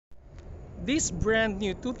This brand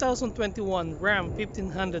new 2021 Ram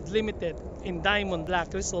 1500 Limited in diamond black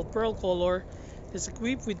crystal pearl color is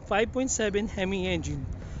equipped with 5.7 Hemi engine,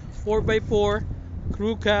 4x4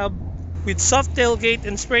 crew cab with soft tailgate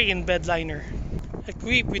and spray-in bed liner.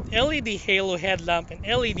 Equipped with LED halo headlamp and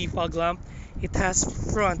LED fog lamp, it has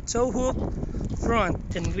front tow hook,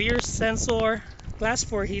 front and rear sensor, class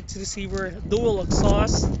 4 heat receiver, dual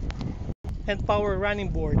exhaust, and power running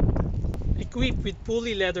board. Equipped with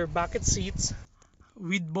fully leather bucket seats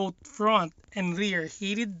with both front and rear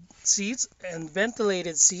heated seats and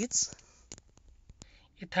ventilated seats.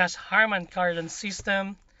 It has Harman Kardon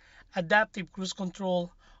system, adaptive cruise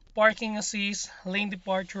control, parking assist, lane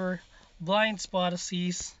departure, blind spot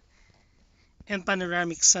assist, and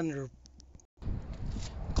panoramic sunroof.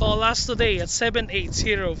 Call us today at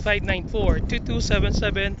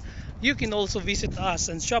 780-594-2277. You can also visit us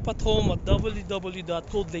and shop at home at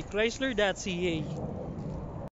www.coldlakechrysler.ca.